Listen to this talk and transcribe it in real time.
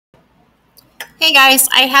Hey guys,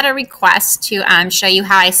 I had a request to show you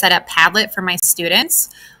how I set up Padlet for my students.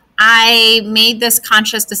 I made this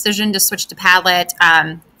conscious decision to switch to Padlet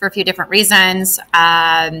for a few different reasons.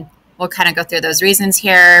 We'll kind of go through those reasons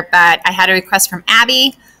here, but I had a request from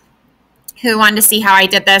Abby who wanted to see how I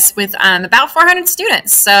did this with about 400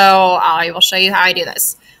 students. So I will show you how I do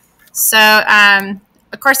this. So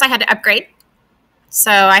of course I had to upgrade. So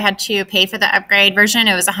I had to pay for the upgrade version.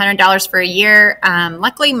 It was $100 for a year.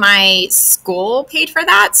 Luckily, my school paid for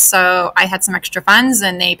that, so I had some extra funds,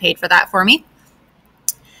 and they paid for that for me.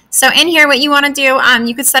 So in here, what you want to do,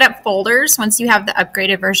 you could set up folders once you have the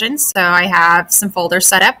upgraded version. So I have some folders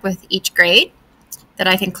set up with each grade that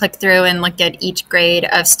I can click through and look at each grade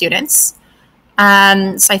of students.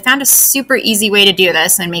 So I found a super easy way to do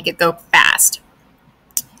this and make it go fast.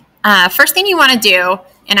 First thing you want to do,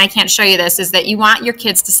 and I can't show you this, is that you want your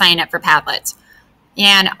kids to sign up for Padlet.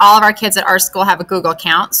 And all of our kids at our school have a Google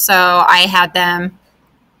account, so I had them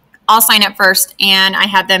all sign up first, and I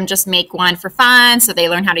had them just make one for fun so they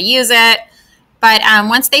learn how to use it. But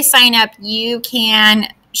once they sign up, you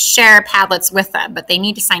can share Padlets with them, but they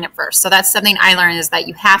need to sign up first. So that's something I learned, is that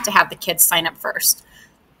you have to have the kids sign up first.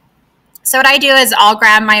 So what I do is I'll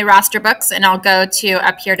grab my roster books and I'll go to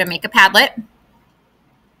up here to make a Padlet.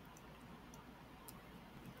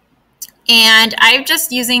 And I'm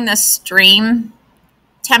just using the stream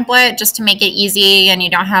template just to make it easy, and you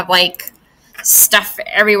don't have like stuff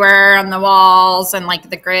everywhere on the walls and like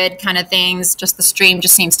the grid kind of things. Just the stream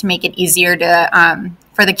just seems to make it easier to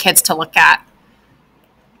for the kids to look at.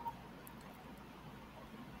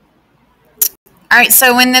 All right,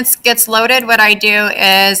 so when this gets loaded, what I do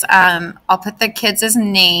is I'll put the kids'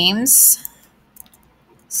 names.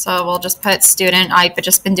 So we'll just put student. I've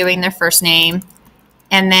just been doing their first name,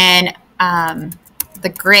 and then the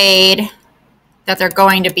grade that they're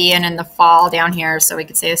going to be in the fall down here. So we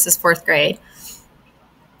could say this is 4th grade.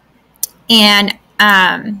 And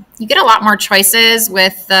you get a lot more choices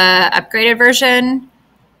with the upgraded version.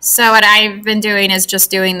 So what I've been doing is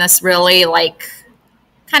just doing this really like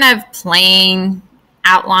kind of plain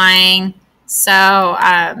outline. So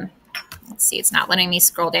let's see, it's not letting me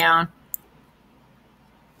scroll down.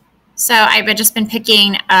 So I've just been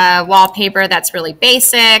picking a wallpaper that's really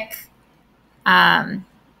basic.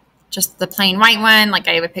 Just the plain white one, like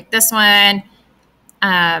I would pick this one.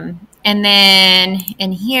 And then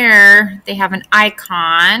in here, they have an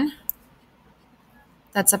icon.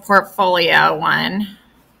 That's a portfolio one.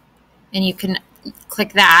 And you can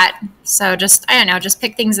click that. So just, I don't know, just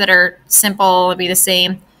pick things that are simple, it'll be the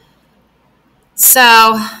same.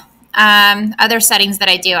 So other settings that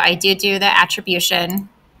I do the attribution.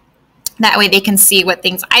 That way they can see what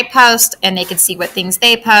things I post and they can see what things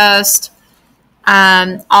they post.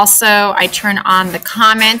 Also, I turn on the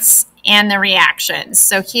comments and the reactions.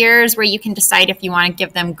 So here's where you can decide if you want to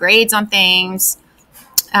give them grades on things.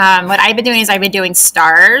 What I've been doing is I've been doing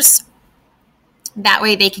stars. That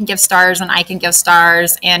way they can give stars and I can give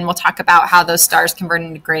stars, and we'll talk about how those stars convert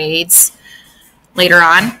into grades later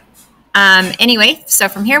on. Anyway, so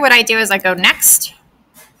from here what I do is I go next.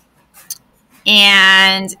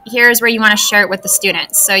 And here's where you want to share it with the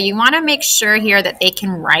students. So you want to make sure here that they can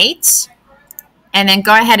write. And then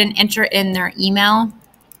go ahead and enter in their email.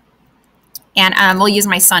 And we'll use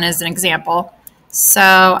my son as an example.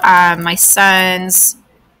 So my son's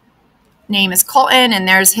name is Colton, and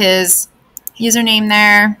there's his username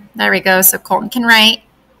there. There we go. So Colton can write.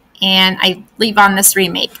 And I leave on this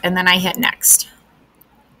remake, and then I hit next.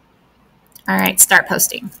 All right, start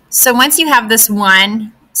posting. So once you have this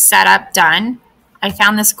one setup done, I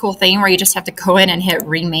found this cool thing where you just have to go in and hit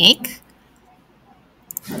remake.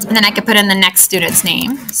 And then I could put in the next student's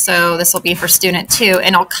name. So this will be for student 2,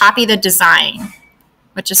 and I'll copy the design,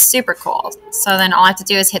 which is super cool. So then all I have to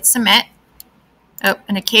do is hit submit. Oh,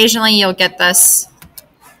 and occasionally you'll get this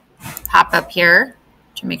pop up here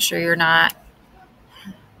to make sure you're not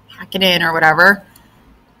hacking in or whatever.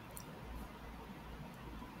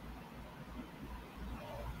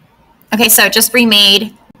 Okay, so it just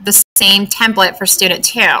remade the same template for student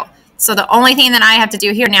 2. So the only thing that I have to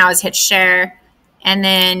do here now is hit share, and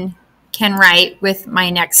then can write with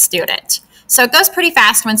my next student. So it goes pretty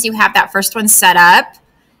fast once you have that first one set up.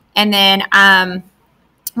 And then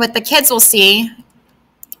what the kids will see,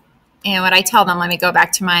 and what I tell them, let me go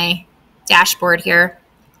back to my dashboard here.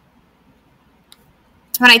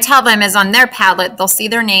 What I tell them is on their Padlet, they'll see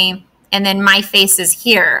their name, and then my face is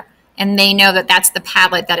here. And they know that that's the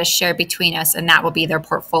Padlet that is shared between us, and that will be their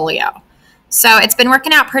portfolio. So it's been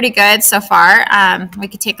working out pretty good so far. We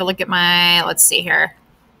could take a look at my, let's see here.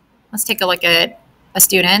 Let's take a look at a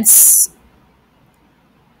student's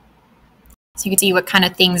So you can see what kind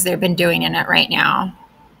of things they've been doing in it right now.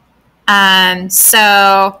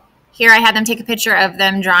 So here I had them take a picture of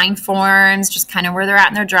them drawing forms, just kind of where they're at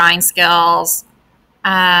in their drawing skills.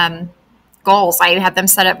 Goals. I had them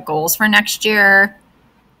set up goals for next year,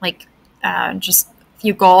 like just a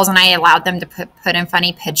few goals, and I allowed them to put in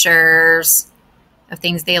funny pictures of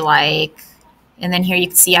things they like. And then here you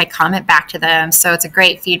can see I comment back to them. So it's a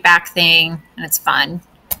great feedback thing, and it's fun.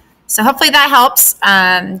 So hopefully that helps.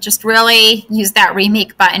 Just really use that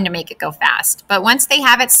remake button to make it go fast. But once they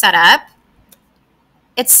have it set up,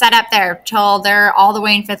 it's set up there till they're all the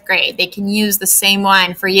way in 5th grade. They can use the same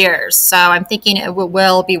one for years. So I'm thinking it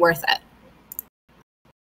will be worth it.